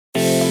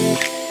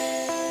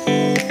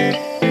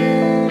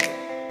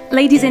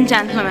Ladies and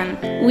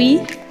gentlemen,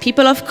 we,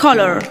 people of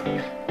color,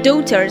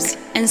 daughters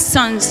and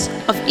sons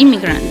of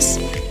immigrants,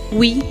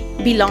 we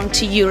belong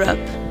to Europe.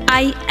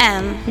 I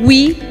am,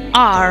 we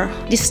are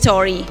the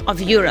story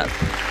of Europe.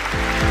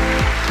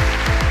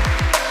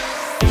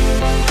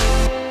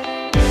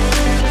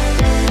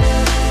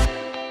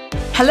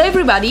 Hello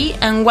everybody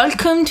and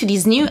welcome to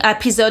this new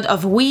episode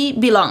of We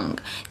Belong,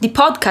 the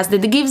podcast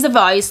that gives a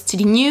voice to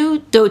the new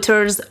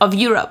daughters of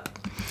Europe.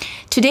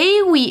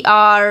 Today we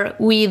are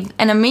with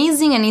an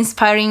amazing and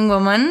inspiring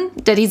woman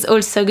that is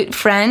also a good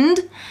friend.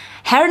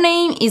 Her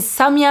name is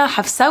Samya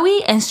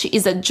Hafsaoui and she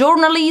is a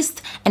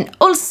journalist and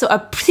also a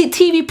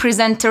TV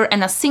presenter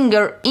and a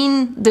singer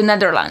in the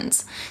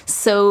Netherlands.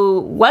 So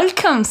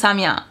welcome,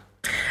 Samya.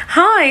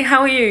 Hi,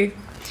 how are you?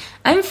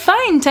 I'm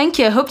fine, thank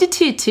you. I hope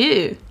that you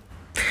too.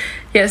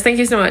 Yes, thank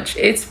you so much.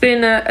 It's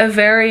been a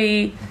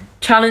very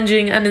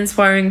challenging and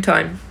inspiring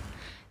time.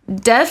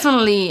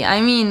 Definitely.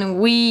 I mean,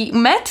 we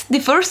met the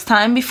first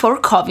time before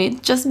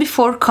COVID, just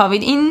before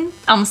COVID in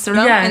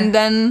Amsterdam. Yeah. And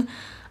then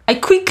I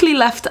quickly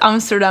left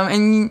Amsterdam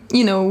and,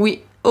 you know,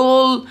 we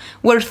all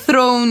were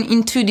thrown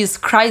into this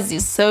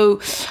crisis. So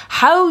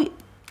how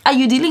are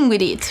you dealing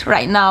with it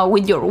right now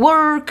with your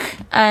work?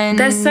 And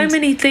there's so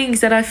many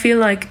things that I feel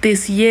like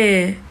this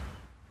year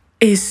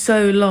is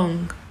so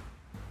long.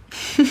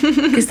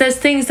 Because there's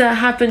things that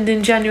happened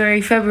in January,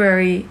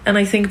 February, and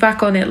I think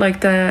back on it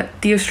like the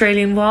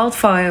Australian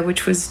wildfire,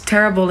 which was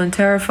terrible and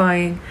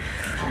terrifying.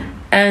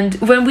 And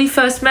when we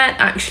first met,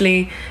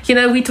 actually, you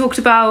know, we talked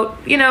about,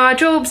 you know, our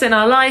jobs and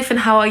our life and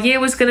how our year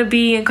was going to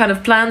be and kind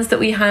of plans that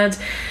we had,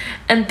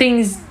 and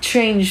things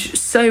change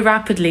so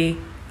rapidly.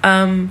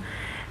 And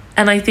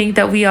I think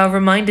that we are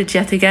reminded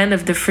yet again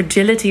of the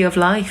fragility of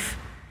life.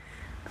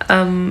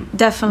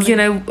 Definitely. You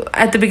know,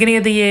 at the beginning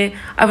of the year,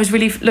 I was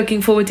really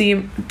looking forward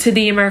to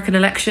the American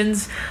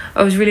elections.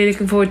 I was really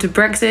looking forward to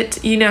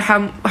Brexit. You know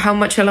how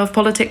much I love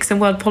politics and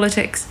world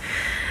politics.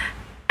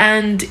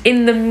 And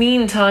in the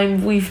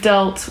meantime, we've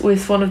dealt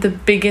with one of the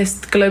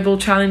biggest global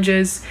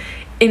challenges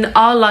in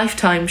our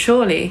lifetime,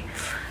 surely.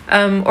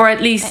 Or at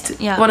least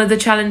one of the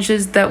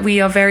challenges that we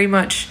are very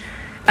much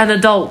an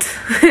adult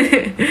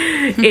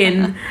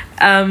in.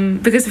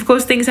 Because, of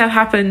course, things have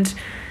happened.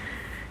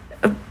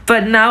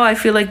 But now I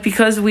feel like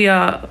because we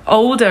are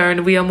older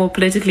and we are more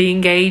politically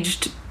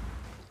engaged,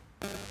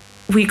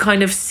 we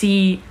kind of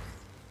see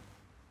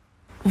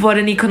what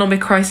an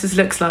economic crisis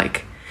looks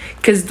like.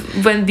 Because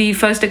when the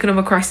first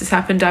economic crisis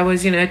happened, I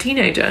was, you know, a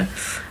teenager.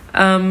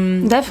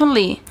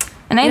 Definitely.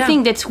 And I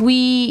think that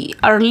we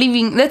are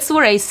living, that's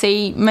what I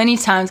say many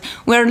times,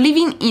 we're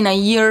living in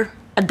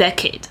a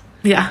decade.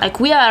 Yeah.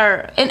 Like we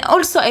are, and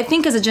also I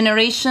think as a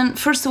generation,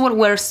 first of all,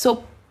 we're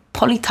so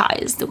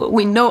politicized.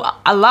 We know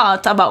a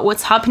lot about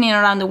what's happening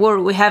around the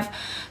world. We have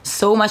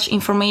so much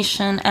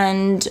information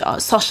and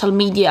social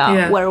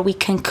media where we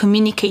can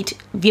communicate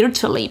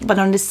virtually, but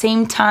at the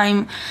same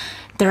time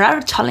there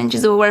are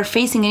challenges that we're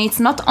facing, and it's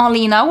not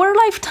only in our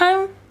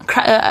lifetime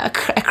a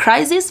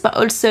crisis, but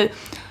also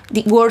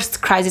the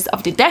worst crisis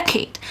of the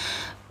decade.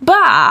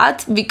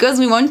 But because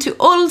we want to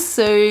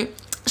also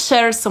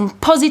share some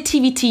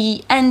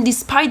positivity and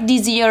despite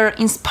this year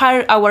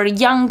inspire our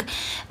young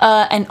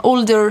and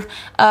older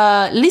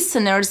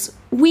listeners,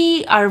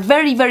 we are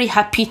very, very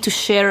happy to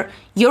share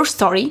your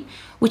story,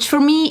 which for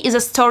me is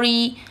a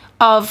story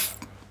of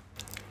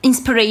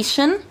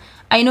inspiration.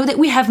 I know that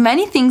we have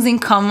many things in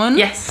common,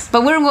 yes,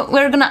 but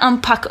we're gonna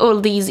unpack all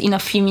these in a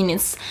few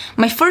minutes.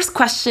 My first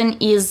question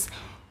is,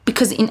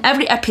 because in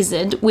every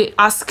episode we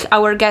ask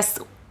our guests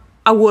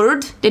a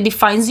word that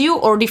defines you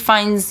or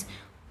defines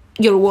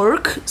your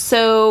work.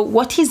 So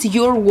what is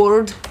your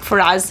word for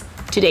us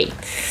today?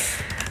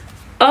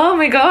 Oh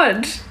my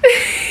god.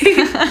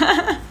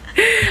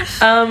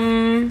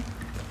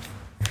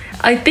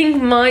 I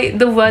think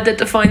the word that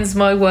defines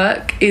my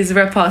work is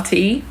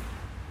repartee.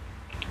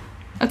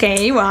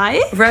 Okay,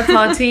 why?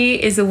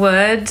 Repartee is a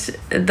word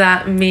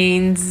that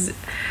means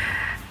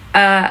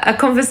a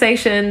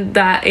conversation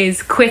that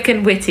is quick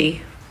and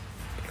witty.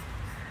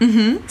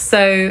 Mm-hmm.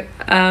 So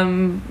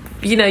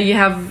you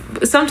know,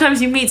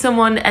 sometimes you meet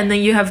someone and then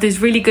you have this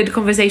really good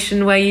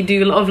conversation where you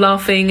do a lot of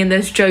laughing and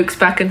there's jokes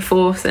back and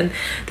forth, and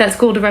that's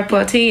called a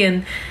repartee.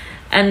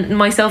 And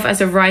myself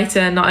as a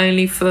writer, not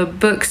only for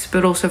books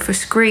but also for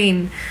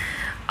screen,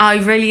 I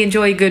really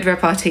enjoy good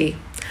repartee.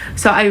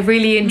 So I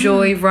really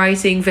enjoy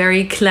writing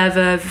very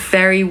clever,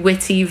 very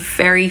witty,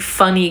 very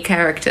funny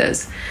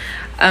characters.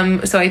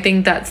 So I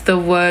think that's the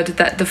word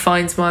that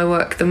defines my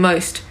work the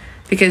most,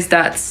 because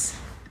that's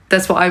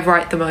what I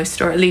write the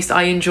most, or at least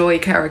I enjoy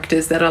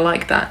characters that are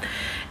like that.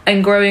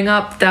 And growing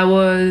up, that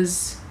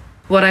was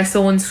what I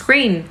saw on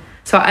screen.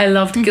 So I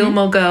loved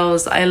Gilmore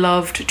Girls, I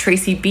loved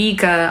Tracy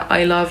Beaker,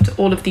 I loved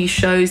all of these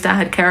shows that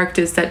had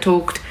characters that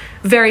talked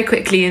very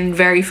quickly and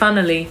very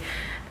funnily.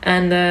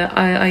 And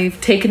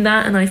I've taken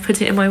that and I've put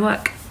it in my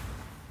work.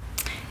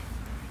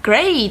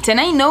 Great. And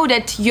I know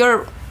that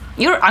your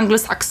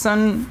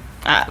Anglo-Saxon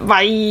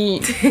by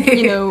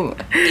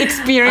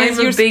experience.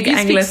 I'm a big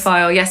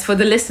Anglophile. Yes, for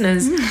the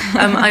listeners,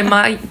 I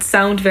might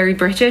sound very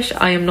British.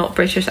 I am not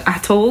British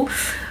at all.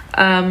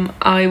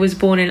 I was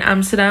born in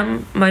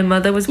Amsterdam. My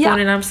mother was born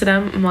in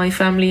Amsterdam. My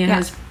family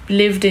has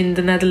lived in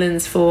the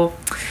Netherlands for...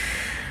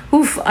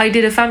 I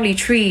did a family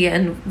tree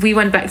and we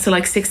went back to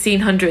like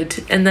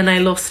 1600 and then I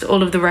lost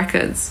all of the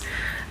records.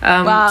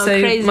 So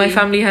crazy. My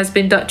family has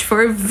been Dutch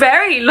for a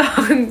very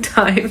long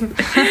time.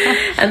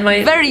 And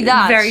my very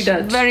Dutch. Very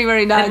Dutch. Very,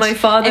 very Dutch. And my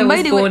father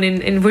was born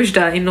in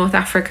Oujda in North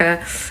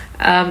Africa,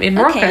 in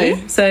Morocco.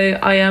 Okay. So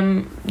I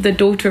am the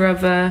daughter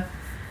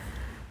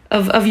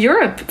of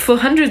Europe for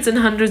hundreds and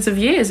hundreds of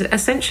years,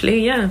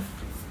 essentially, yeah.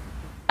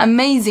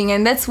 Amazing,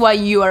 and that's why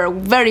you are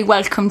very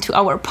welcome to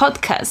our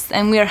podcast,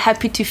 and we are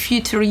happy to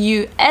feature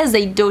you as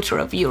a daughter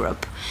of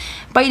Europe.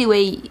 By the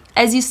way,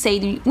 as you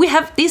said, we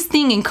have this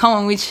thing in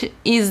common, which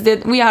is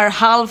that we are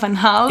half and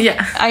half.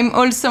 Yeah. I'm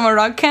also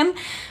Moroccan,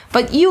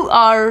 but you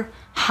are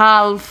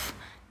half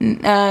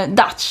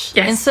Dutch.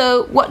 Yes. And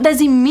so what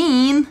does it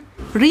mean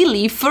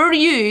really for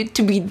you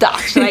to be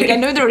Dutch? Like, I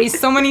know there is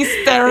so many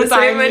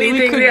stereotypes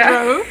we could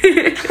draw.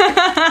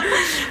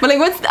 But like,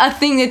 what's a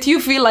thing that you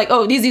feel like,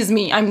 oh, this is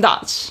me, I'm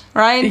Dutch,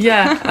 right?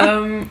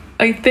 Yeah,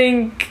 I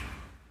think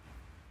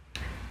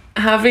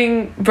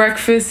having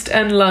breakfast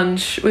and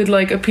lunch with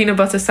like a peanut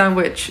butter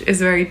sandwich is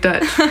very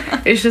Dutch.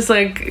 It's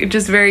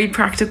just very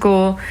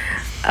practical.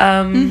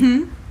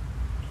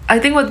 I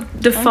think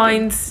what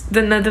defines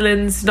the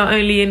Netherlands, not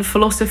only in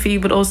philosophy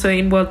but also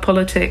in world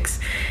politics,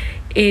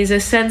 is a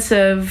sense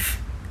of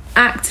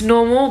act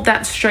normal,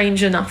 that's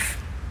strange enough.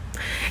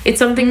 It's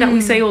something that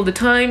we say all the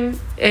time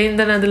in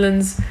the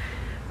Netherlands.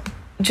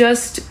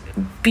 Just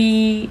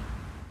be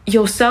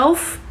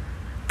yourself,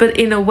 but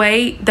in a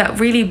way that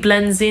really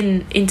blends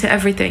into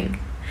everything.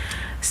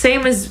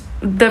 Same as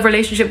the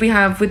relationship we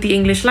have with the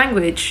English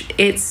language.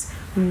 It's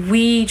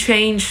we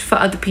change for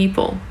other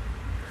people.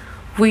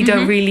 We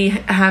don't really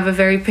have a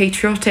very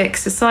patriotic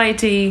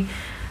society.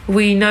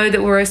 We know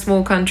that we're a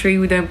small country.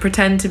 We don't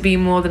pretend to be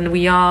more than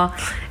we are.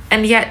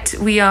 And yet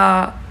we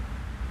are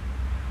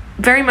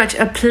very much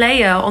a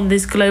player on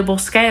this global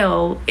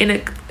scale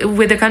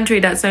with a country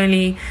that's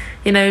only,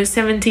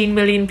 17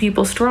 million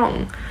people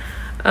strong.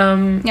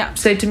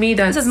 So to me,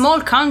 that's... It's a small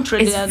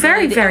country. It's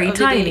very, very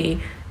tiny.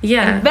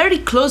 Yeah. And very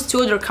close to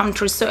other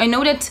countries. So I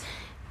know that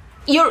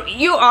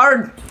you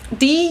are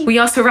the... We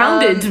are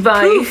surrounded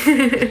by...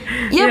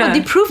 But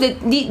the proof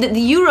that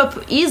the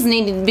Europe is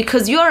needed,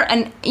 because you are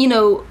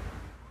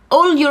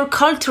all your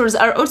cultures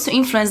are also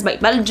influenced by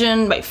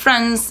Belgium, by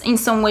France, in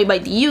some way by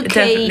the UK.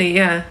 Definitely,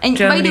 yeah. And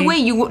Germany. by the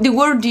way, the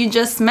word you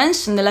just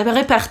mentioned, la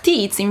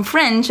répartie, it's in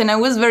French, and I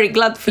was very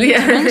glad for you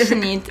to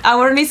mention it.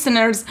 Our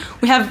listeners,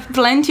 we have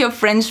plenty of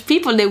French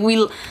people that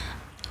will,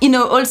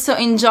 also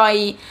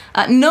enjoy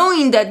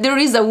knowing that there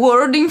is a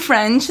word in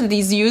French that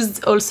is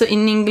used also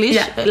in English,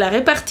 la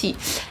répartie.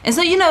 And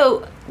so,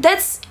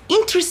 that's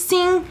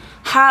interesting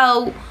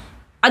how...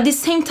 At the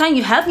same time,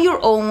 you have your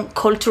own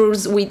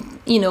cultures with,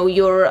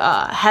 your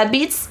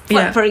habits,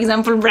 for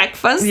example,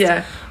 breakfast.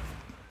 Yeah.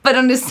 But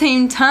at the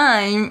same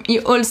time,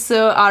 you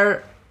also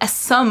are a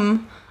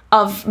sum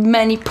of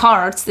many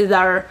parts that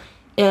are,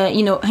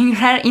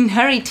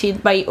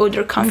 inherited by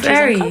other countries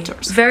and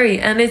cultures. Very.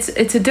 And it's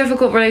a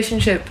difficult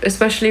relationship,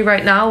 especially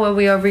right now where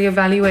we are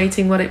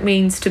reevaluating what it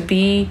means to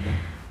be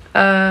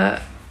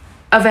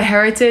of a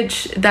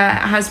heritage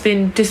that has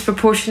been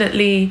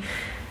disproportionately...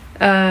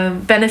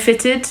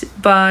 benefited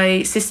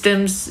by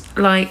systems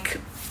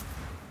like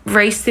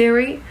race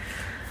theory,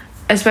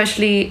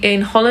 especially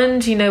in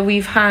Holland.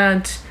 We've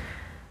had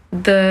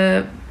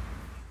the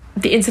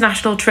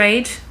international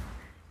trade,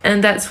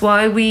 and that's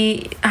why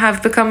we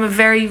have become a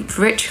very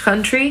rich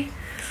country.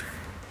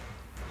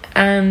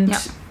 And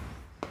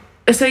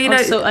so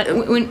also,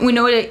 we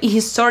know that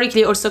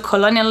historically also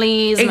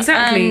colonialism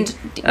and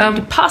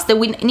the past that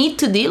we need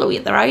to deal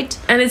with, right?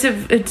 And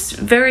it's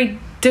very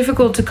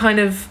difficult to kind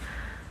of,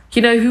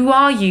 who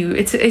are you?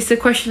 It's a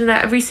question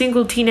that every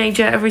single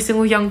teenager, every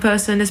single young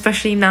person,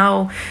 especially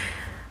now,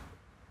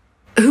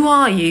 who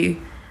are you?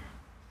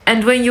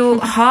 And when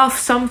you're half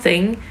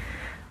something,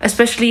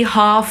 especially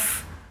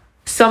half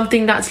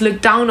something that's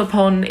looked down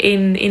upon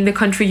in the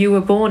country you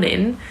were born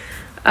in,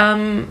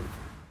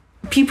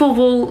 people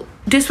will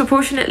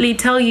disproportionately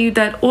tell you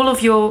that all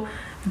of your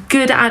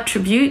good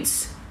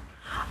attributes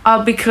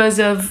are because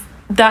of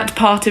that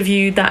part of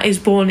you that is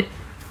born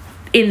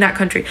in that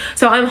country.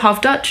 So I'm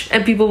half Dutch,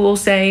 and people will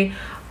say,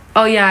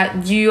 oh yeah,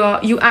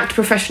 you act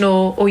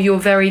professional, or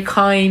you're very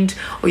kind,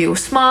 or you're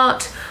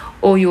smart,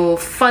 or you're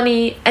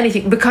funny,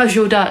 anything, because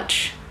you're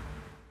Dutch.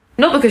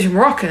 Not because you're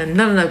Moroccan,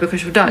 no,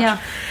 because you're Dutch. Yeah.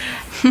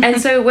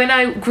 And so when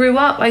I grew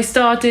up, I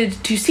started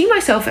to see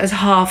myself as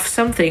half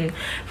something,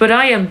 but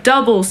I am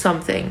double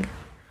something.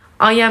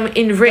 I am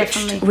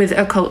enriched with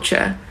a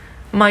culture.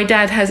 My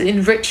dad has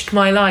enriched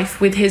my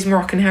life with his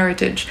Moroccan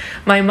heritage.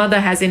 My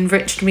mother has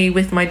enriched me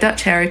with my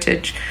Dutch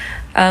heritage.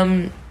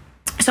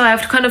 So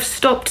I've kind of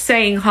stopped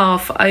saying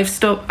half. I've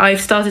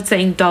started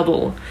saying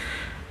double,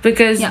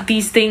 because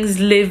these things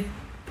live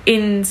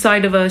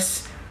inside of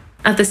us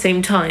at the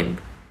same time.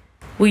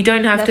 We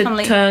don't have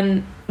Definitely. to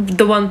turn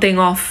the one thing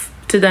off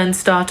to then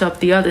start up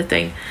the other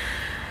thing.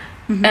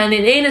 And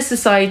in a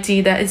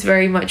society that is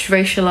very much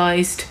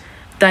racialized,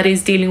 that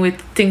is dealing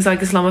with things like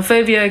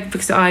Islamophobia,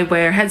 because I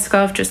wear a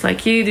headscarf just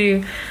like you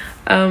do,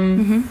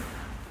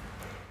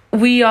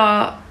 we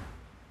are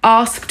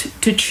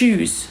asked to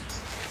choose.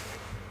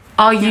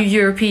 Are you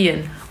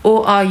European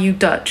or are you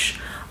Dutch?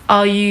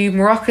 Are you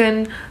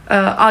Moroccan?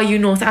 Are you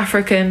North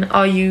African?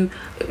 Are you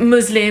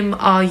Muslim?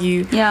 Are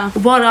you...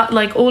 What are,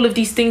 like, all of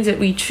these things that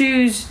we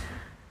choose...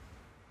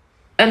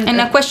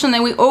 And a question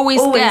that we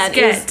always get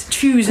is,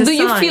 choose a do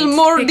you side, feel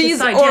more pick a this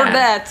side, or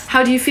that?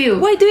 How do you feel?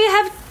 Why do you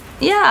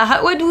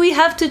have... why do we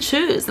have to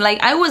choose?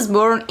 Like, I was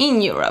born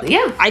in Europe.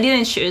 I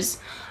didn't choose.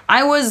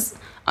 I was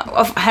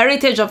of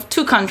heritage of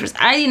 2 countries.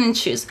 I didn't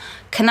choose.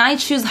 Can I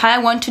choose how I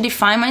want to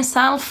define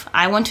myself?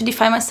 I want to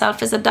define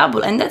myself as a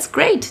double, and that's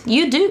great.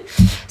 You do.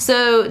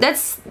 So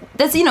that's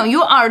you know,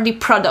 you are the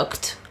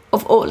product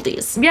of all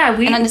this. Yeah,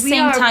 we and at the we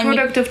same are time, a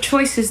product of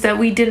choices that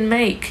we didn't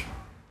make.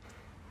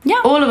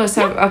 Yeah, all of us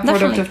are a product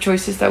definitely. of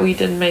choices that we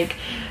didn't make.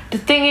 The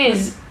thing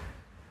is,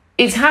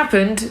 it's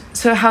happened.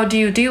 So how do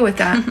you deal with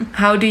that?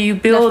 How do you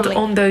build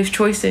Definitely. on those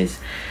choices?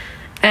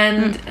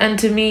 And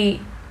to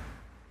me,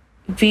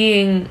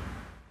 being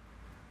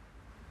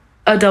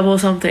a double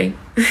something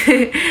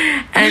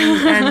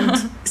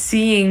and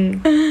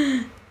seeing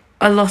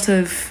a lot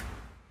of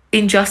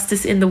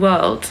injustice in the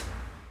world,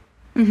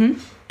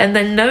 and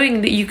then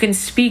knowing that you can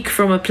speak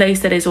from a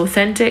place that is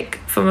authentic,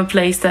 from a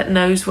place that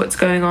knows what's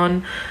going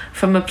on,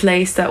 from a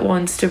place that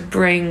wants to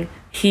bring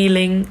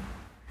healing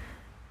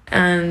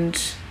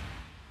and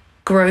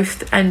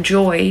growth and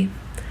joy,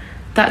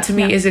 that to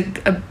me is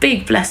a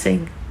big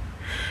blessing,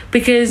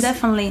 because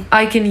Definitely.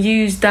 I can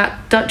use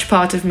that Dutch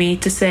part of me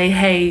to say,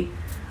 hey,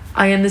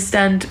 I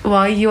understand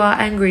why you are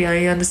angry,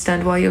 I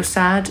understand why you're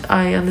sad,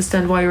 I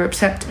understand why you're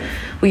upset.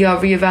 We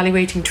are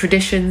reevaluating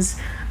traditions,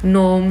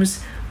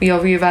 norms, we are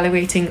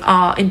reevaluating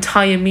our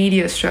entire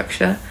media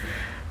structure.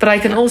 But I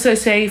can also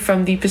say,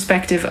 from the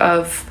perspective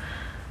of,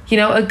 you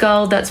know, a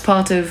girl that's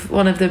part of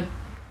one of the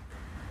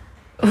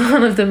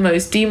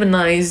most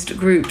demonized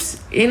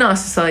groups in our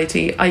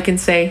society, I can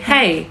say,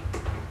 hey,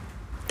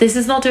 this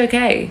is not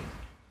okay.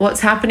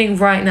 What's happening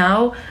right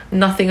now,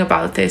 nothing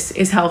about this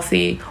is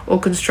healthy or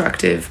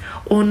constructive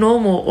or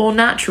normal or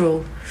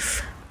natural.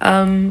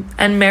 And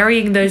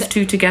marrying those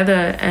two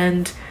together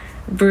and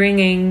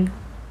bringing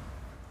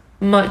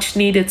much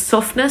needed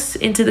softness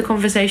into the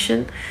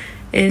conversation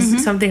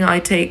is something I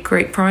take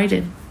great pride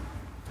in.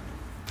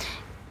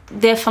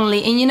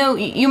 Definitely. And you know,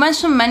 you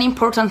mentioned many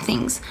important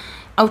things.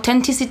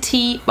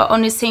 Authenticity, but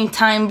on the same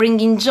time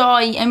bringing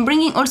joy and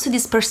bringing also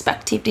this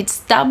perspective, this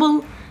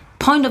double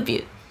point of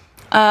view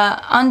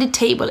on the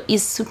table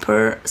is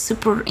super,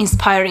 super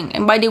inspiring.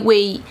 And by the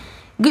way,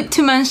 good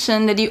to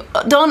mention that you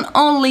don't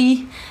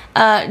only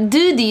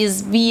do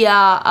this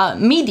via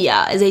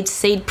media, as I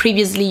said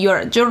previously, you're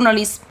a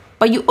journalist,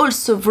 but you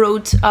also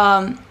wrote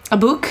a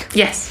book.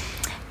 Yes.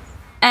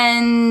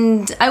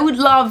 And I would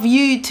love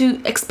you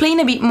to explain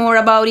a bit more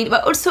about it,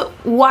 but also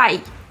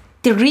why,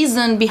 the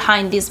reason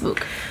behind this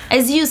book.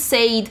 As you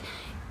said,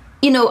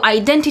 you know,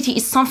 identity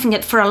is something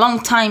that for a long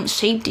time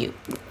shaped you.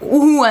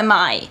 Who am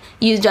I?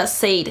 You just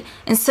said.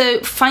 And so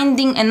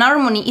finding an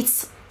harmony,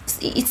 it's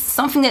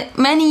something that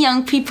many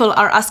young people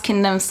are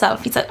asking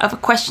themselves. It's a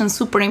question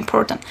super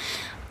important.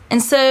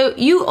 And so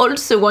you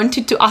also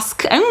wanted to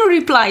ask and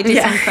reply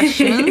to some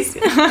questions.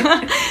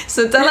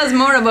 So tell us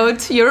more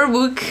about your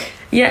book.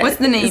 Yeah. What's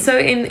the name? So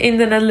in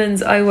the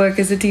Netherlands, I work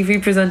as a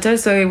TV presenter.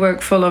 So I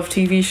work full of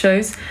TV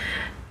shows.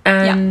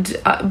 And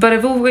but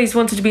I've always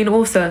wanted to be an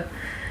author.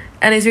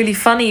 And it's really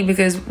funny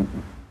because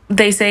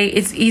they say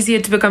it's easier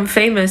to become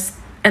famous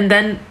and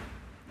then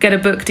get a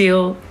book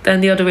deal than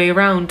the other way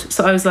around.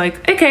 So I was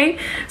like, okay.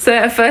 So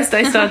at first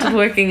I started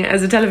working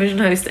as a television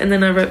host, and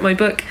then I wrote my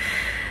book.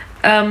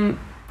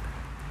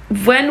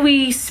 When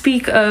we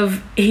speak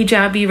of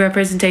hijabi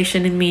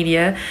representation in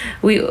media,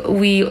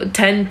 we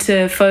tend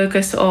to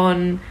focus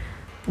on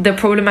the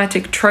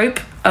problematic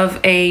trope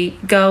of a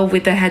girl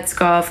with a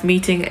headscarf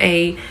meeting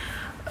a,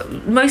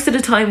 most of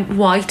the time,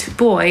 white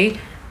boy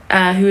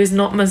who is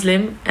not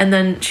Muslim, and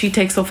then she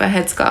takes off her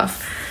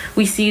headscarf.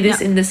 We see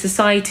this in the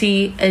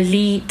society,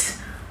 elite,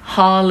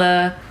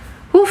 Harla.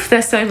 Oof,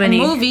 there's so many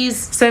movies,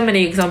 so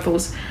many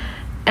examples,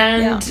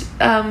 and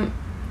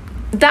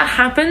that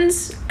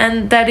happens,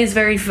 and that is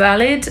very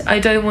valid. I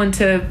don't want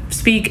to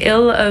speak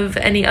ill of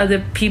any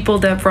other people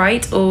that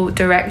write or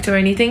direct or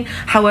anything.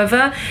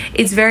 However,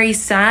 it's very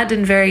sad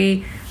and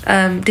very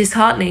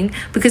disheartening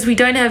because we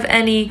don't have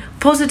any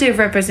positive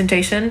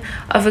representation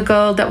of a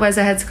girl that wears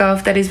a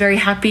headscarf that is very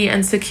happy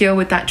and secure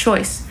with that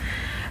choice.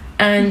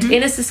 And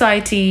in a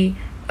society,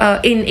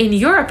 in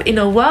Europe, in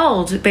a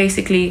world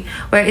basically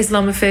where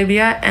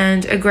Islamophobia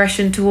and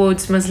aggression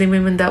towards Muslim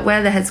women that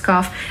wear the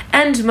headscarf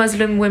and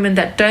Muslim women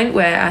that don't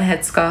wear a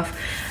headscarf,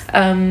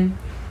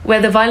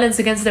 where the violence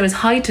against them is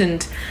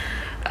heightened,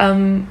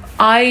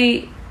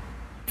 I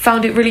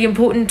found it really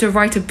important to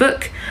write a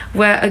book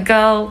where a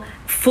girl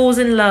falls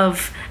in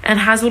love and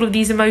has all of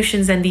these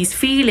emotions and these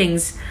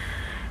feelings,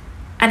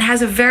 and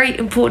has a very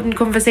important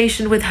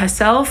conversation with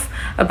herself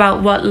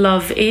about what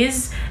love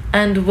is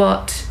and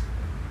what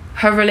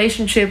her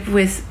relationship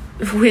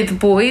with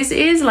boys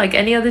is, like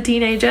any other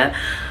teenager,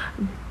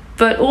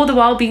 but all the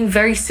while being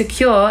very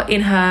secure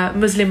in her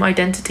Muslim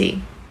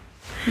identity.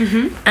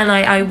 And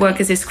I work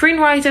as a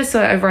screenwriter,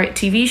 so I write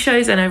TV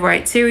shows and I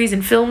write series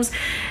and films.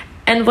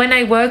 And when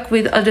I work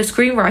with other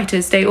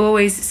screenwriters, they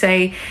always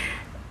say,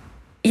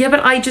 yeah, but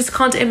I just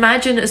can't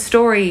imagine a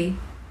story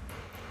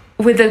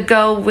with a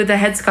girl with a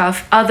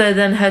headscarf other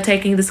than her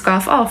taking the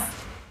scarf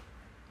off.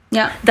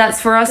 Yeah, that's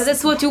for us. So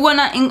that's what you want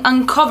to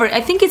uncover.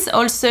 I think it's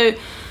also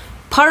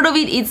part of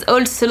it. It's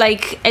also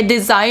like a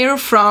desire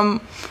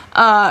from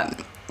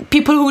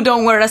people who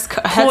don't wear a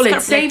headscarf. Call it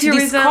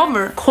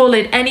saviorism, call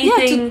it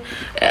anything.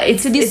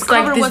 It's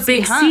like this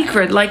big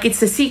secret. Like,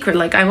 it's a secret.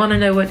 Like, I want to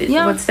know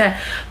what's there.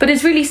 But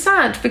it's really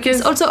sad because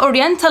it's also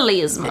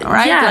Orientalism,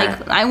 right? Yeah.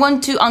 Like, I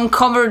want to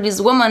uncover this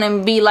woman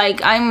and be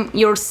like, I'm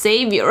your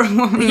savior.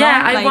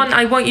 Yeah,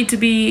 I want you to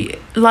be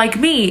like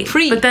me,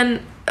 free, but then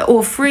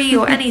or free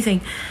or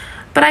anything.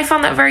 But I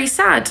found that very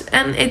sad,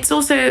 and it's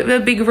also a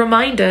big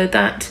reminder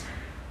that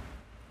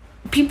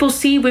people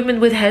see women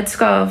with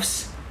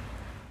headscarves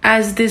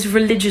as this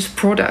religious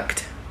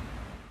product.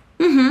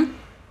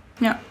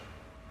 Yeah.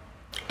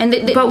 And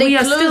they we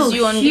are still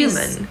you on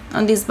human.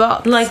 On this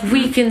box. Like,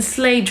 we can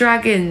slay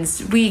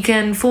dragons. We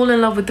can fall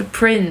in love with the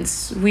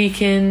prince. We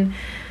can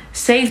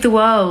save the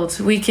world.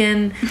 We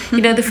can,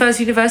 the first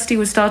university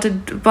was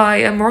started by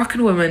a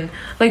Moroccan woman.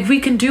 Like, we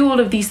can do all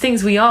of these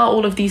things. We are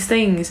all of these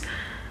things.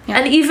 Yeah.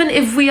 And even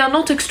if we are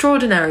not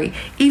extraordinary,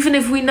 even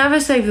if we never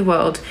save the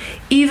world,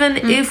 even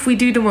if we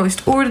do the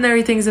most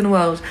ordinary things in the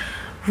world,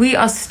 we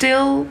are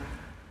still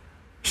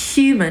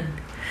human.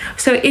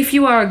 So if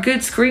you are a good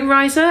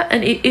screenwriter,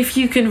 and if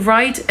you can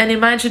write and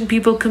imagine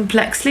people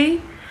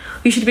complexly,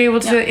 you should be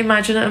able to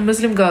imagine a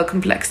Muslim girl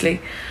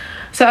complexly.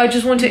 So I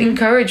just want to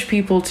encourage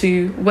people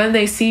to, when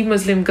they see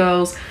Muslim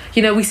girls,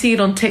 we see it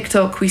on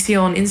TikTok, we see it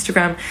on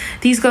Instagram.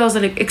 These girls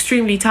are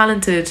extremely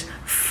talented,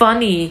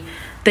 funny,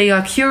 they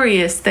are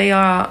curious, they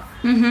are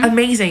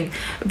amazing.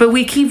 But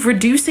we keep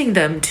reducing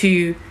them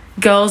to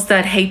girls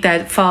that hate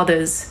their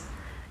fathers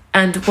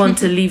and want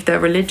to leave their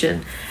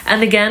religion.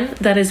 And again,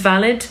 that is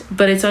valid,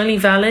 but it's only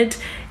valid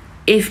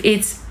if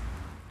it's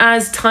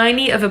as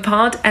tiny of a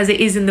part as it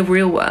is in the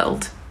real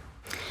world.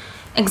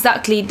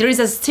 Exactly. There is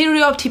a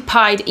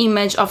stereotyped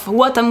image of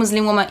what a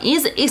Muslim woman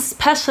is,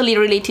 especially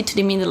related to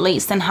the Middle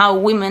East, and how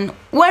women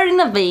wearing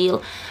a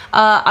veil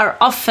are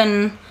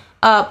often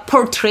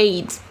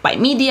portrayed by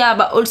media,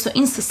 but also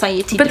in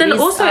society. But then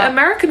also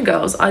American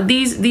girls are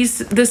the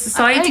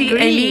society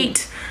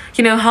elite.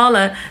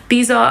 Hala,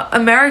 these are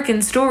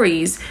American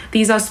stories,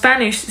 these are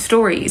Spanish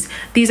stories,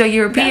 these are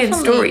European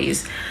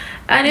stories.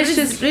 And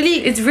it's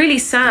really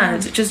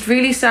sad, just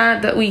really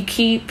sad that we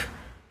keep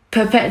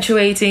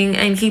perpetuating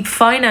and keep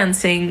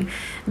financing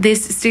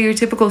this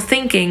stereotypical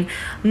thinking,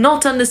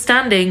 not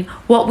understanding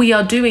what we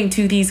are doing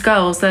to these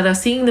girls that are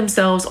seeing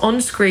themselves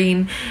on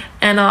screen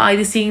and are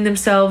either seeing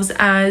themselves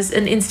as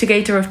an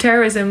instigator of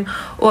terrorism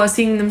or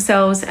seeing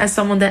themselves as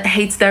someone that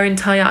hates their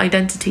entire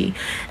identity.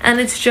 And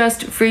it's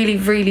just really,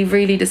 really,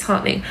 really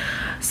disheartening.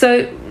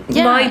 So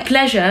my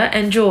pleasure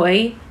and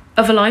joy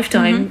of a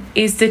lifetime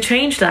is to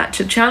change that,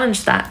 to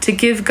challenge that, to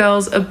give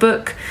girls a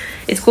book.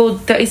 It's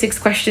called 36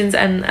 Questions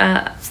and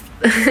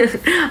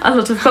a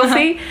lot of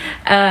coffee.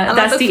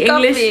 That's the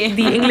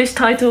English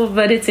title,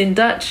 but it's in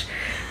Dutch.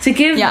 To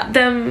give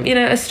them,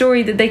 a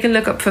story that they can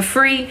look up for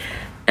free,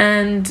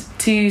 and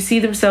to see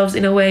themselves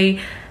in a way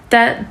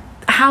that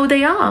how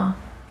they are,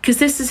 because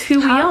this is who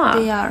we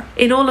are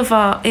in all of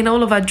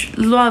our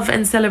love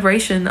and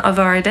celebration of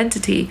our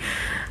identity.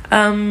 So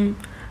I'm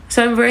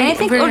very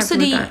happy with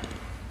that.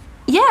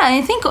 Yeah,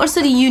 I think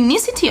also the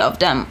unicity of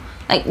them.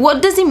 Like,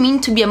 what does it mean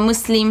to be a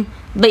Muslim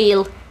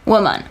veil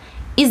woman?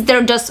 Is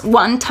there just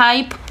one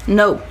type?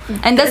 No.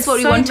 And that's what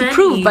we want to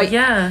prove by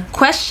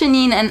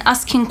questioning and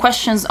asking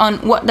questions on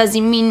what does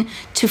it mean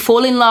to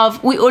fall in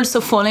love. We also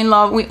fall in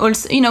love. We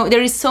also,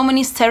 there is so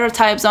many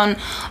stereotypes on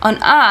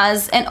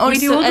us. And also, we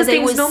do all the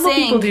things normal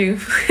people do.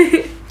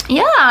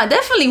 Yeah,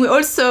 definitely. We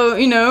also,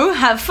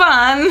 have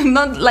fun,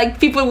 not like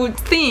people would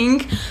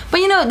think. But,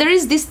 there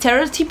is this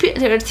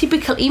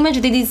stereotypical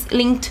image that is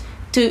linked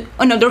to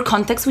another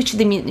context, which is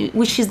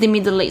the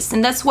Middle East.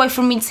 And that's why,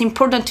 for me, it's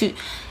important to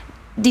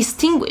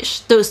distinguish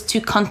those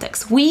two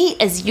contexts. We,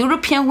 as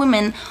European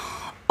women,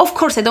 of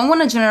course, I don't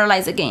want to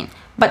generalize again,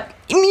 but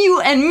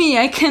you and me,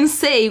 I can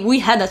say we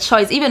had a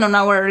choice, even on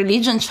our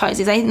religion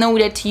choices. I know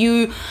that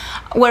you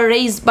were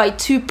raised by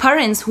two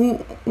parents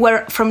who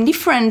were from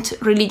different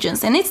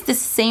religions, and it's the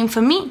same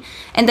for me.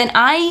 And then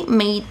I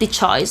made the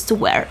choice to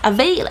wear a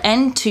veil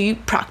and to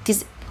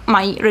practice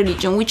my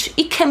religion, which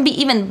it can be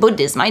even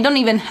Buddhism. I don't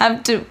even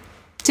have to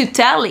to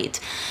tell it.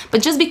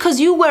 But just because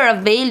you wear a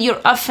veil,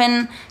 you're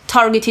often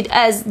targeted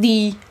as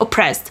the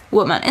oppressed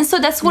woman. And so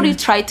that's what you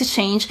try to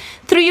change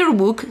through your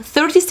book,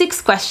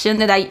 36 questions,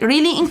 that I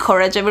really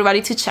encourage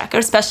everybody to check,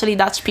 especially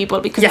Dutch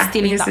people, because it's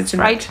still in Dutch,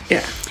 right?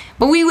 Yeah.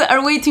 But we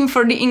are waiting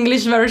for the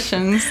English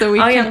version, so we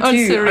can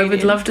also read I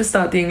would love to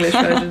start the English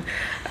version.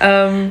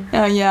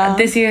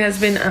 This year has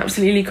been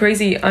absolutely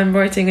crazy. I'm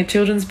writing a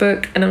children's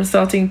book, and I'm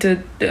starting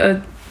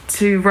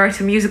to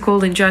write a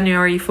musical in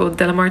January for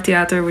De La Mar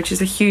Theater, which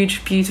is a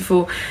huge,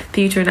 beautiful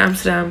theater in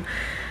Amsterdam.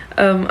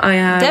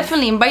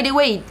 Definitely. And by the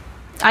way,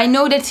 I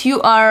know that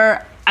you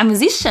are a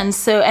musician,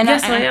 yes,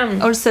 I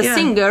am also a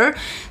singer.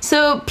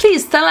 So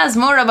please tell us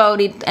more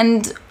about it.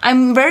 And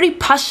I'm very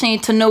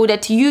passionate to know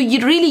that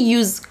you really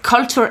use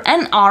culture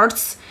and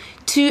arts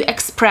to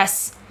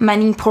express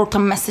many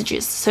important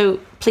messages. So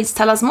please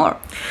tell us more.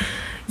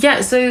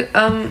 Yeah. So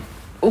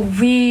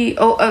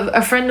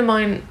a friend of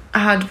mine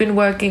had been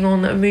working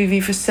on a movie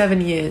for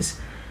 7 years.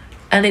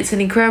 And it's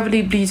an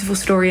incredibly beautiful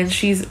story, and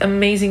she's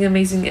amazing,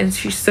 and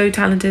she's so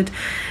talented.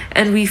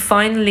 And we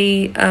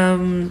finally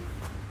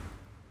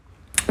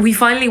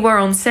were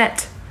on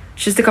set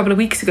just a couple of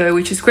weeks ago,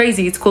 which is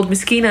crazy. It's called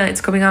Miskina.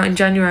 It's coming out in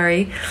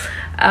January.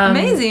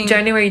 Amazing.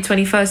 January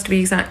 21st to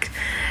be exact.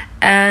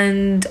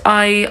 And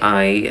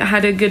I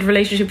had a good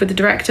relationship with the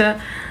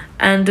director,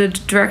 and the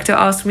director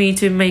asked me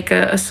to make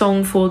a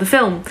song for the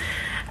film.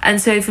 And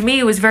so for me,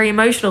 it was very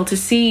emotional to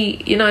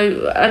see,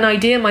 an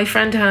idea my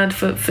friend had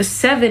for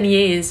 7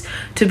 years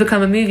to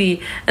become a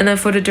movie, and then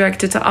for the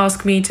director to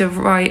ask me to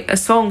write a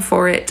song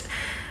for it.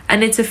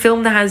 And it's a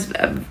film that has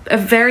a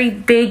very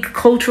big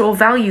cultural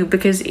value,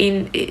 because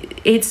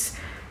it's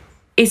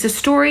a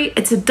story,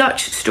 it's a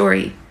Dutch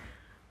story,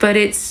 but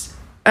it's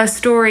a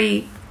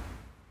story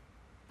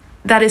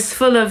that is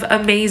full of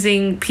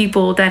amazing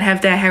people that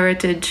have their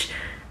heritage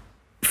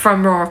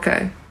from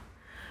Morocco.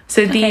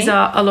 So these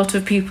are a lot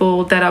of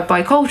people that are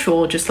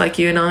bicultural, just like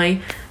you and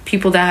I,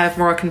 people that have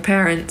Moroccan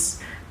parents,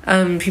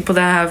 people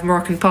that have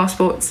Moroccan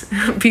passports,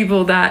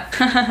 people that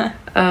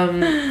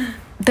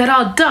that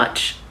are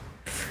Dutch.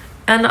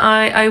 And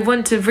I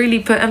want to really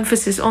put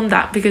emphasis on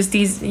that, because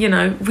these, you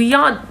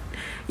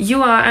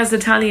are as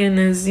Italian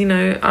as,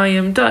 I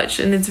am Dutch,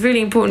 and it's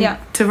really important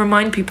to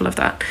remind people of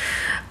that.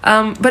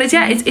 But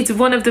it's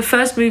one of the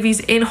first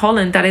movies in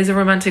Holland that is a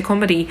romantic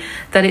comedy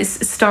that is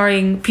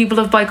starring people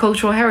of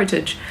bicultural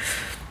heritage.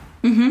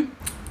 Mm-hmm.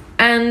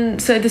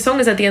 And so the song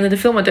is at the end of the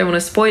film. I don't want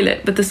to spoil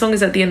it, but the song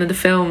is at the end of the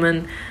film,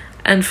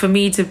 and for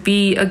me to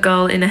be a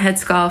girl in a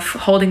headscarf,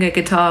 holding a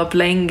guitar,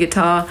 playing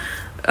guitar,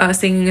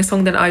 singing a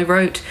song that I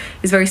wrote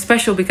is very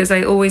special, because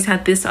I always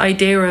had this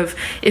idea of,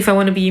 if I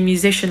want to be a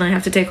musician, I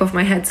have to take off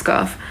my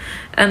headscarf,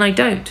 and I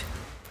don't.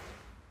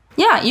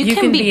 Yeah, you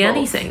can be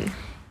anything.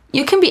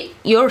 You can be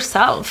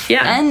yourself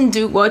and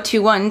do what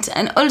you want.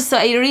 And also,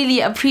 I really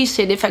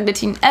appreciate the fact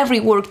that in every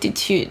work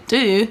that you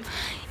do,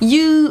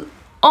 you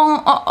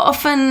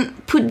often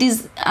put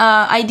this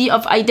idea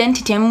of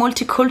identity and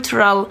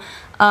multicultural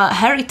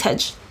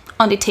heritage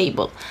on the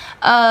table.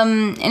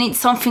 And it's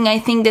something I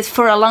think that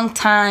for a long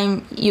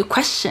time you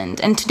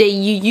questioned, and today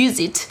you use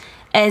it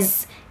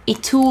as a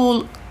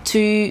tool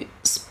to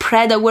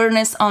spread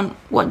awareness on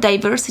what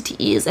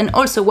diversity is, and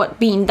also what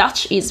being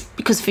Dutch is,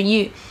 because for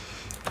you,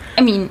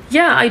 I mean,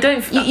 I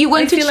don't. You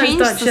want to change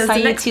like Dutch as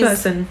the next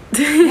person.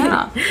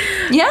 But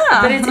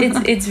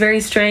it's very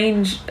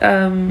strange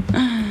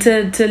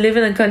to live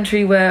in a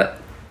country where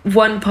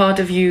one part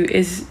of you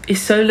is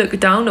so looked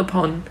down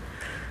upon.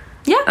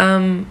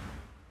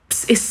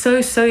 Is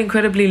so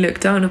incredibly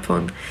looked down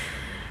upon.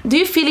 Do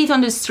you feel it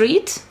on the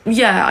street?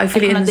 Yeah, I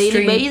feel it on the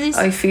daily basis.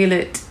 I feel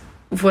it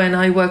when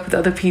I work with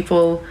other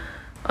people.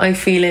 I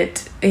feel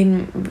it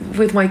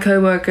with my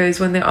co-workers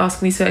when they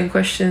ask me certain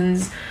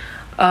questions.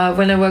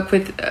 When I work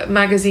with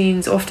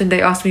magazines, often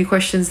they ask me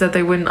questions that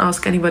they wouldn't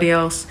ask anybody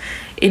else.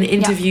 In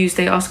interviews,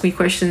 they ask me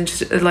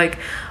questions like,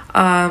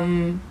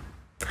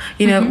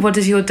 what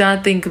does your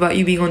dad think about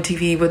you being on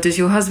TV? What does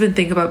your husband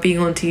think about being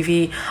on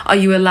TV? Are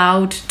you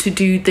allowed to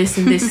do this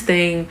and this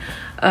thing?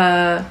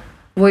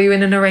 Were you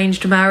in an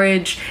arranged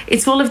marriage?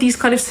 It's all of these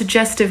kind of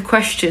suggestive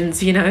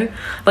questions,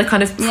 like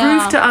kind of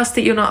prove to us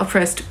that you're not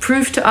oppressed,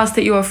 prove to us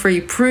that you are free,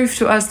 prove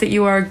to us that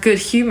you are a good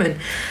human.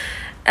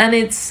 And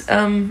it's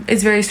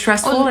very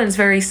stressful and it's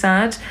very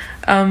sad.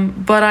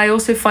 But I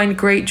also find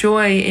great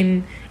joy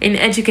in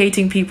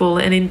educating people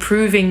and in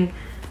proving,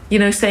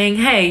 saying,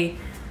 hey,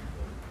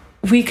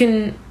 we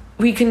can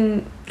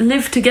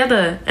live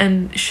together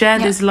and share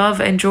this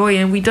love and joy,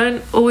 and we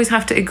don't always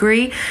have to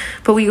agree,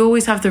 but we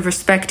always have to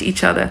respect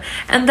each other.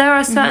 And there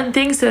are certain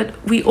things that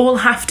we all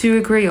have to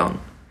agree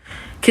on,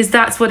 because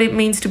that's what it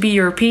means to be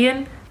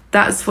European,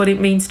 that's what it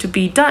means to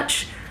be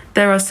Dutch.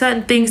 There are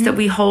certain things that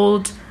we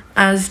hold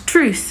as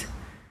truth,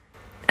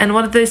 and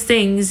one of those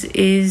things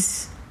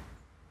is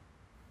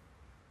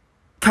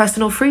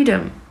personal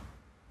freedom,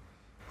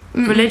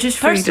 religious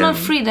freedom,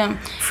 freedom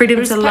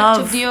to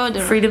love,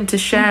 freedom to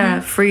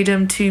share,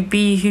 freedom to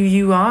be who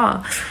you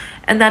are,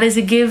 and that is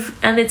a give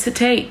and it's a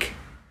take.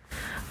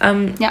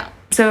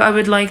 So I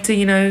would like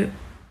to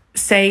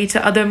say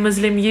to other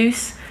Muslim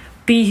youth,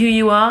 be who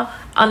you are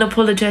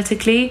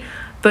unapologetically,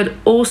 but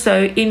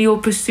also in your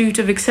pursuit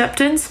of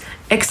acceptance,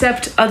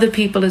 accept other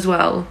people as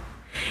well.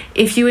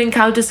 If you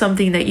encounter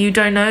something that you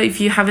don't know, if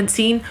you haven't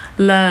seen,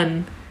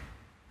 learn.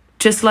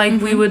 Just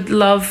like we would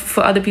love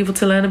for other people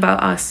to learn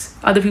about us,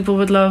 other people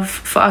would love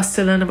for us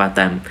to learn about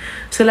them.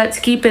 So let's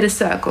keep it a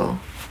circle.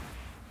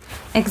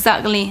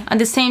 Exactly. At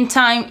the same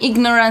time,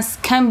 ignorance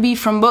can be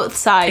from both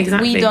sides.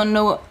 Exactly. We don't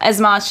know as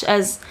much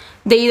as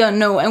they don't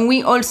know. And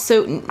we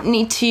also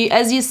need to,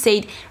 as you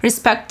said,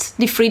 respect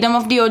the freedom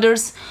of the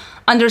others,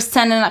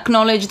 understand and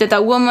acknowledge that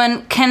a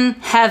woman can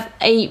have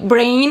a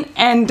brain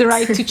and the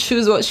right to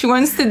choose what she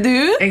wants to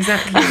do.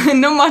 Exactly.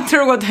 No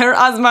matter what her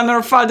husband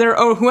or father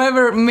or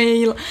whoever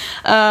male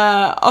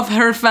of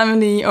her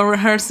family or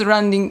her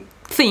surrounding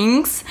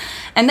thinks.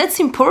 And that's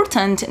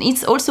important. And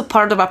it's also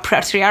part of a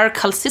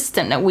patriarchal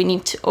system that we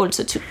need to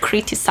also to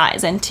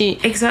criticize and to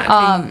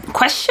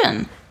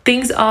question.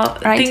 Things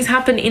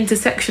happen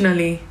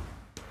intersectionally.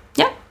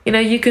 Yeah. You know,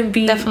 you can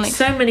be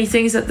so many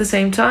things at the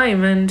same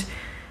time,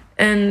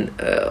 and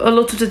a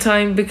lot of the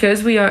time,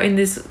 because we are in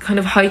this kind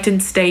of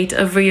heightened state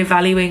of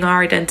reevaluating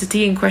our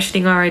identity and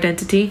questioning our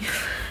identity,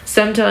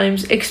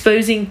 sometimes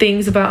exposing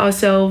things about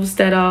ourselves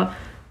that are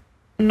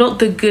not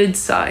the good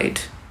side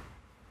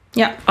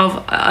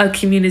of a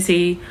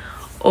community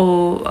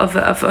or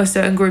of a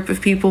certain group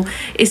of people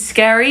is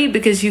scary,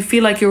 because you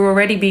feel like you're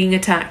already being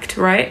attacked,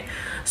 right?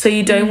 So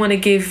you don't want to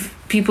give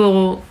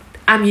people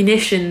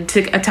ammunition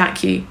to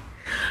attack you.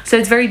 So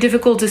it's very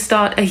difficult to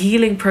start a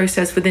healing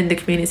process within the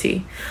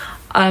community.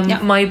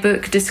 My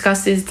book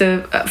discusses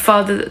the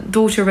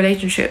father-daughter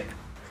relationship,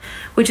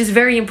 which is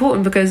very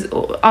important, because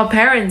our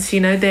parents, you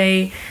know,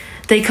 they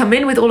come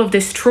in with all of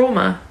this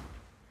trauma,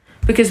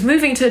 because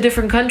moving to a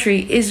different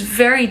country is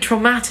very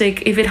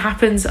traumatic if it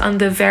happens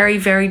under very,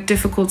 very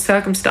difficult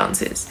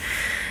circumstances.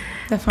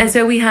 Definitely. And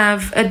so we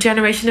have a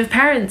generation of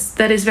parents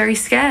that is very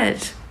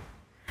scared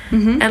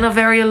and are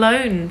very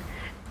alone,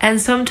 and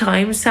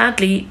sometimes,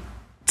 sadly,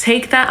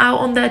 take that out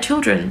on their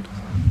children.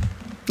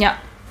 Yeah.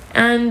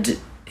 And,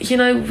 you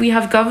know, we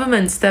have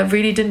governments that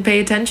really didn't pay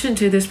attention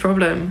to this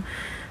problem.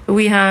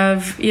 We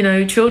have, you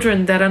know,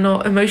 children that are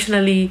not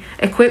emotionally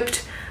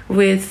equipped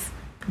with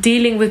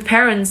dealing with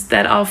parents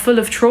that are full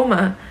of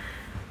trauma.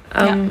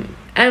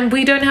 And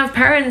we don't have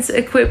parents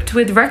equipped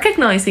with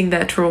recognizing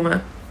their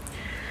trauma.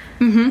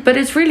 But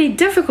it's really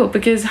difficult,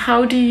 because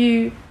how do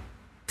you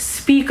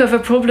speak of a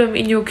problem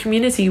in your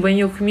community when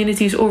your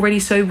community is already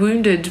so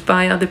wounded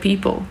by other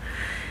people?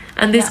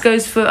 And this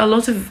goes for a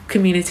lot of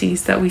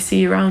communities that we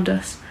see around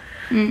us.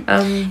 And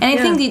I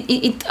think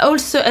it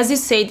also, as you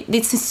said,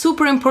 it's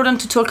super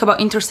important to talk about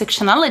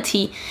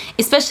intersectionality,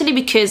 especially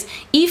because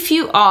if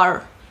you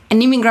are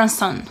an immigrant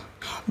son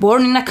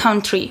born in a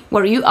country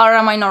where you are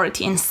a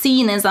minority and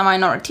seen as a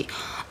minority,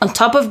 on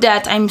top of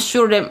that, I'm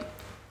sure that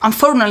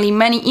unfortunately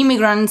many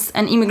immigrants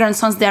and immigrant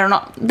sons, they are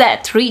not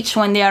that rich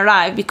when they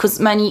arrive, because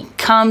many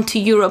come to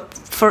Europe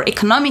for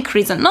economic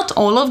reasons. Not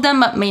all of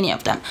them, but many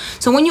of them.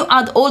 So when you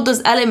add all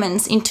those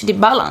elements into the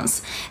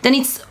balance, then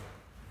it's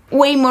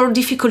way more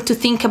difficult to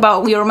think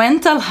about your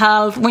mental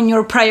health when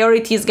your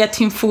priority is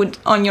getting food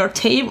on your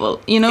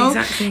table, you know?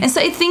 Exactly. And so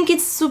I think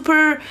it's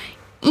super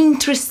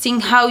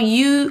interesting how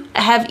you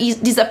have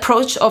this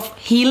approach of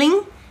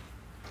healing,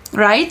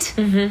 right?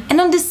 And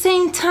at the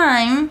same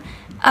time,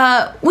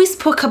 we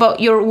spoke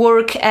about your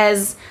work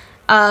as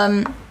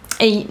a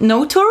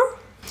notor.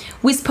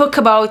 We spoke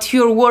about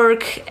your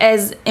work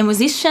as a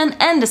musician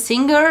and a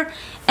singer.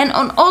 And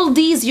on all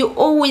these, you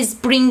always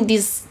bring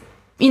this,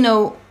 you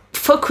know,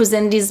 focus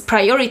and this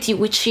priority,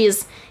 which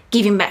is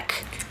giving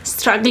back,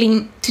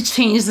 struggling to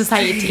change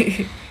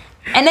society.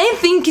 And I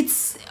think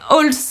it's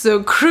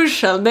also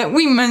crucial that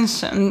we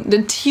mention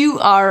that you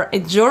are a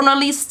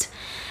journalist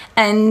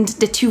and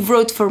that you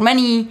wrote for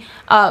many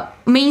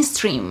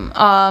mainstream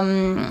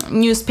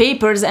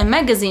newspapers and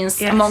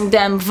magazines, among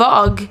them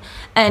Vogue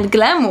and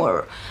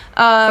Glamor.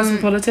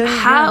 Cosmopolitan.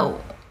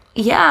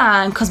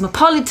 And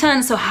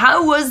Cosmopolitan. So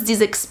how was this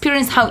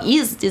experience? How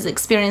is this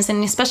experience?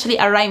 And especially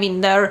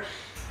arriving there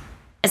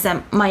as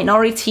a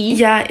minority.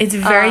 Yeah, it's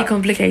very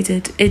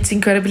complicated. It's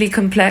incredibly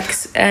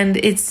complex, and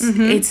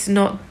it's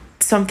not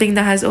something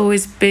that has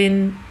always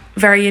been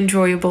very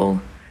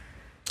enjoyable.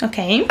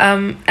 Okay.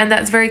 And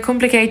that's very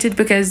complicated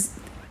because,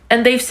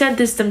 and they've said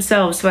this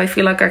themselves, so I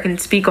feel like I can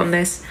speak on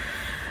this.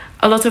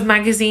 A lot of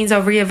magazines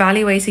are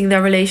reevaluating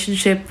their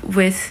relationship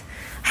with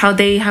how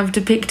they have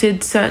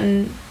depicted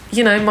certain,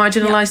 you know,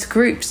 marginalized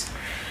groups.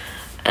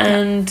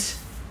 And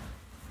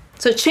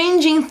so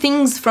changing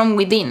things from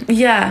within.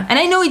 Yeah. And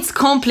I know it's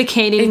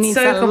complicated. It's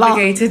so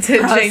complicated to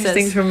change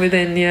things from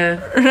within,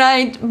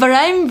 Right. But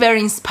I'm very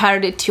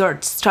inspired that you're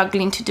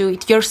struggling to do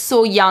it. You're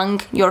so young.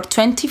 You're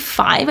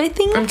 25, I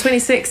think. I'm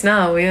 26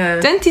 now,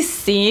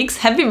 26.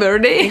 Happy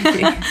birthday.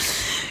 Thank you.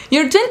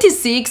 You're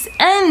 26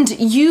 and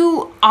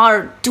you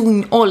are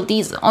doing all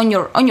these on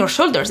your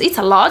shoulders. It's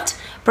a lot.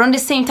 But at the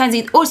same time,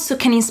 it also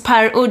can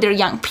inspire other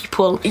young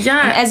people. Yeah.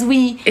 And as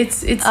we...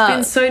 It's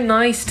been so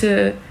nice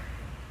to...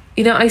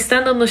 you know, I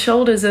stand on the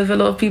shoulders of a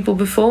lot of people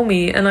before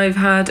me, and I've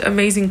had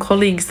amazing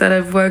colleagues that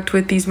have worked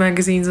with these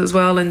magazines as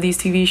well and these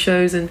TV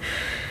shows, and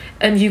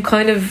you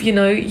kind of, you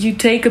know, you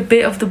take a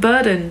bit of the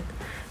burden.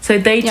 So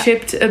they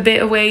chipped a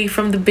bit away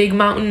from the big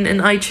mountain,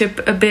 and I chip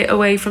a bit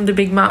away from the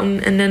big mountain,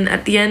 and then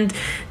at the end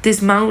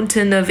this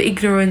mountain of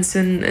ignorance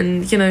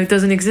and you know,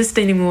 doesn't exist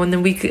anymore, and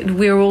then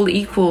we're all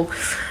equal.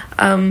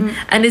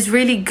 And it's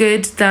really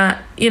good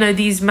that, you know,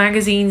 these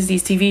magazines,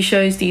 these TV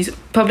shows, these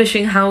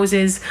publishing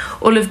houses,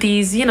 all of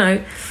these, you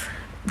know,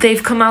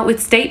 they've come out with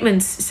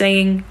statements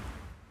saying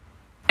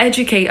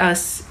educate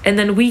us, and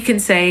then we can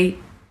say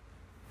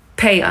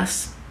pay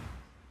us.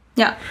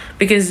 Yeah.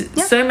 Because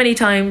so many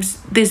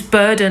times this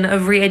burden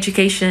of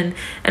re-education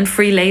and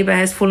free labor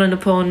has fallen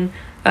upon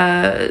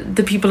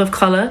the people of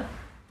color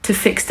to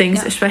fix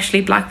things,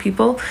 especially Black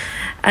people.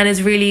 And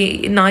it's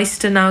really nice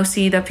to now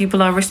see that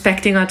people are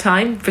respecting our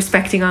time,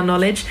 respecting our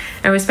knowledge,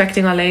 and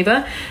respecting our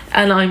labor.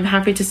 And I'm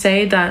happy to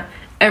say that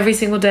every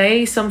single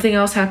day something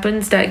else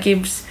happens that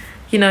gives,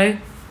 you know,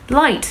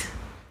 light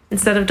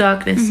instead of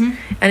darkness.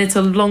 And it's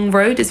a long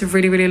road. It's a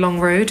really, really long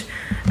road.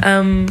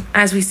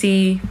 As we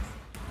see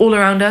all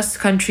around us,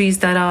 countries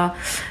that are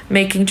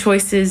making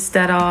choices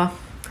that are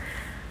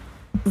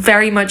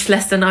very much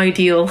less than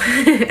ideal.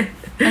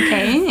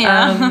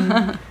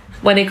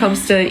 When it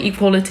comes to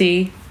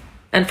equality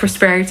and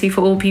prosperity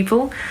for all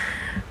people.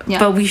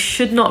 But we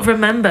should not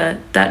remember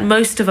that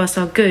most of us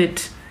are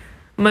good.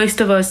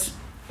 Most of us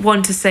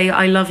want to say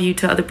I love you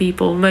to other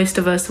people. Most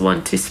of us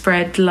want to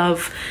spread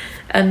love,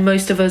 and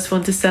most of us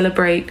want to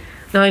celebrate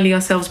not only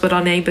ourselves but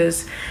our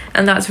neighbours.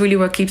 And that's really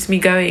what keeps me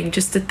going,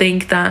 just to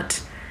think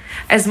that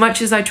as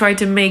much as I try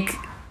to make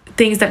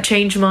things that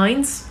change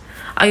minds,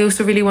 I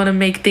also really want to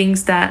make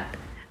things that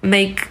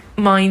make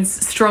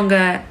minds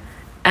stronger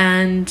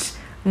and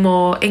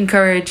more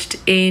encouraged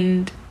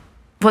in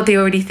what they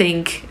already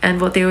think. And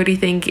what they already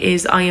think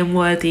is I am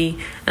worthy,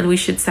 and we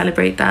should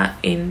celebrate that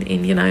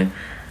in you know,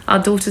 our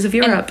daughters of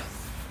Europe.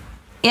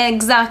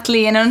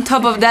 Exactly. And on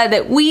top of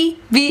that we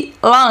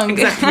belong.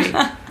 Exactly.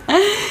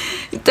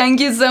 Thank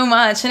you so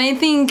much. And I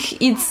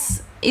think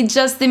it's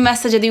just the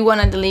message that you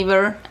want to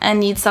deliver,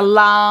 and it's a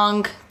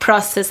long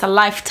process, a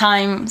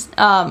lifetime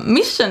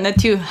mission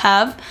that you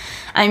have.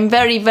 I'm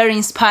very, very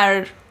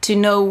inspired to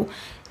know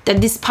that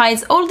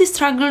despite all the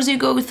struggles you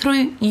go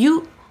through,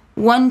 you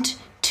want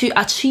to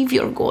achieve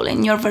your goal,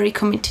 and you're very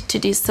committed to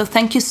this. So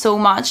thank you so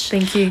much.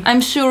 Thank you.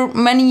 I'm sure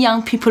many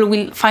young people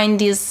will find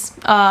this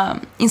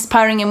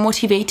inspiring and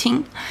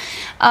motivating.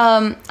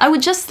 I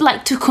would just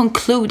like to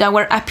conclude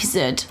our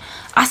episode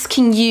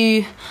asking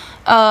you,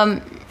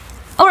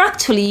 or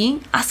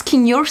actually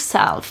asking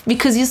yourself,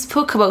 because you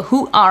spoke about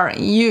who are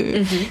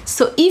you.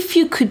 So if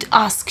you could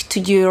ask to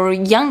your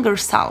younger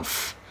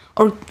self,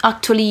 or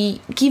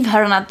actually give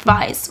her an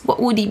advice, what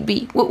would it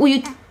be? What would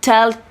you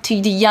tell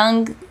to the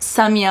young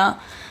Samya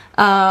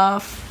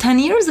 10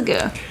 years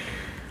ago?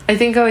 I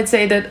think I would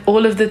say that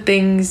all of the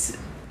things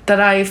that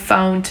I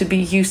found to be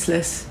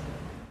useless.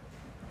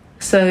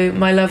 So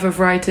my love of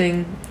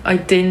writing, I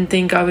didn't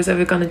think I was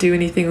ever going to do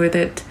anything with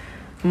it.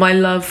 My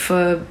love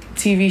for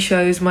TV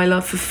shows, my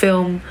love for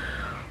film,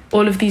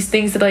 all of these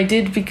things that I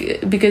did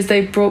because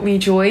they brought me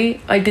joy,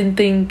 I didn't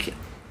think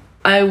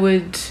I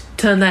would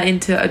turn that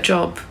into a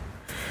job.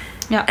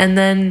 And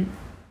then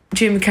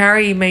Jim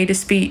Carrey made a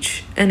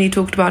speech, and he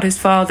talked about his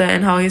father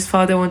and how his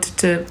father wanted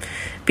to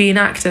be an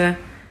actor,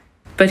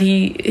 but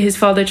his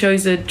father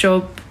chose a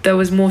job that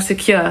was more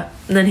secure,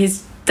 and then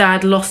his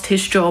dad lost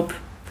his job.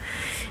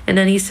 And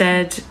then he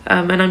said,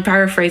 and I'm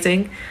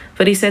paraphrasing,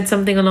 but he said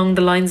something along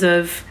the lines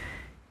of,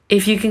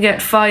 if you can get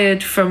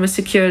fired from a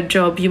secure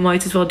job, you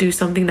might as well do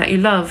something that you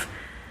love.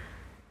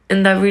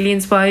 And that really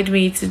inspired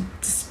me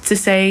to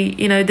say,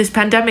 you know, this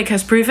pandemic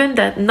has proven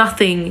that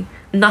nothing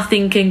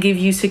can give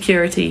you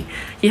security.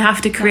 You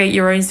have to create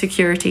your own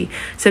security.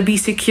 So be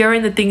secure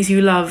in the things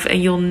you love,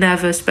 and you'll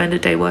never spend a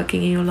day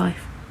working in your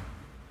life.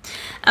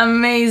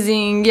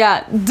 Amazing.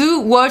 Yeah, do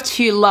what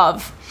you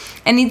love.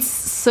 And it's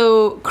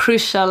so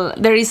crucial.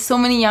 There is so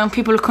many young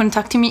people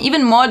contacting me,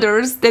 even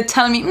mothers, that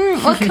tell me,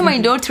 what can my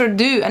daughter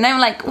do? And I'm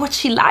like, what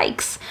she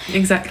likes.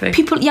 Exactly.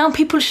 Young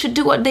people should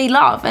do what they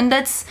love. And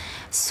that's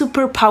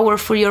super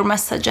powerful, your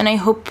message. And I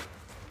hope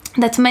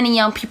that many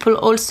young people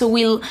also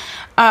will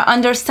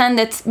understand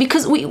that,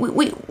 because we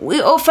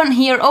often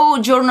hear,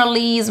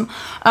 journalism,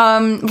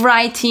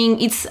 writing,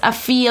 it's a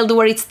field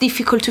where it's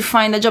difficult to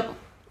find a job.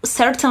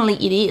 Certainly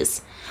it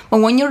is. But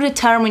when you're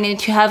determined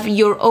and you have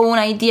your own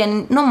idea,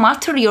 and no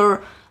matter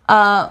your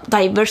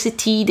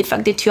diversity, the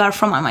fact that you are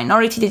from a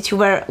minority, that you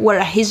wear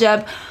a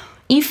hijab,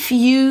 if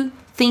you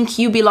think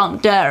you belong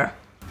there,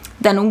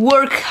 then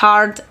work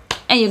hard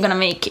and you're gonna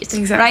make it.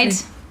 Exactly.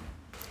 Right?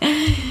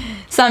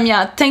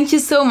 Samya, thank you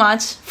so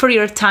much for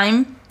your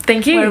time.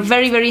 Thank you. We're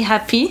very, very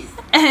happy.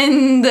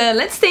 And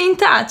let's stay in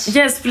touch.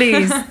 Yes,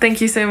 please.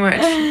 Thank you so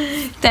much.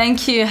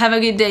 Thank you. Have a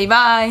good day.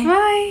 Bye.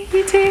 Bye.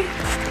 You too.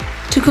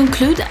 To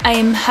conclude, I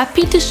am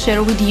happy to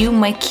share with you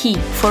my key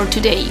for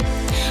today,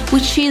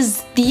 which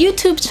is the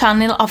YouTube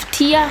channel of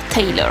Tia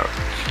Taylor.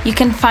 You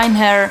can find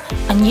her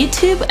on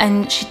YouTube,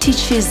 and she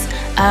teaches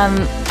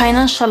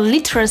financial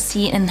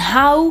literacy and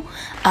how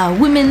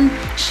women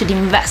should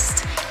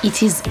invest.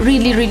 It is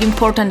really, really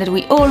important that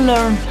we all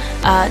learn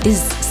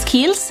these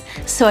skills,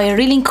 so I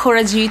really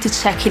encourage you to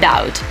check it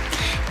out.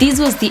 This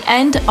was the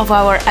end of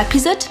our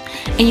episode,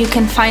 and you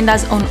can find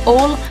us on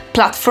all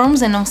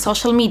platforms and on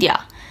social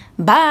media.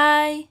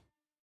 Bye!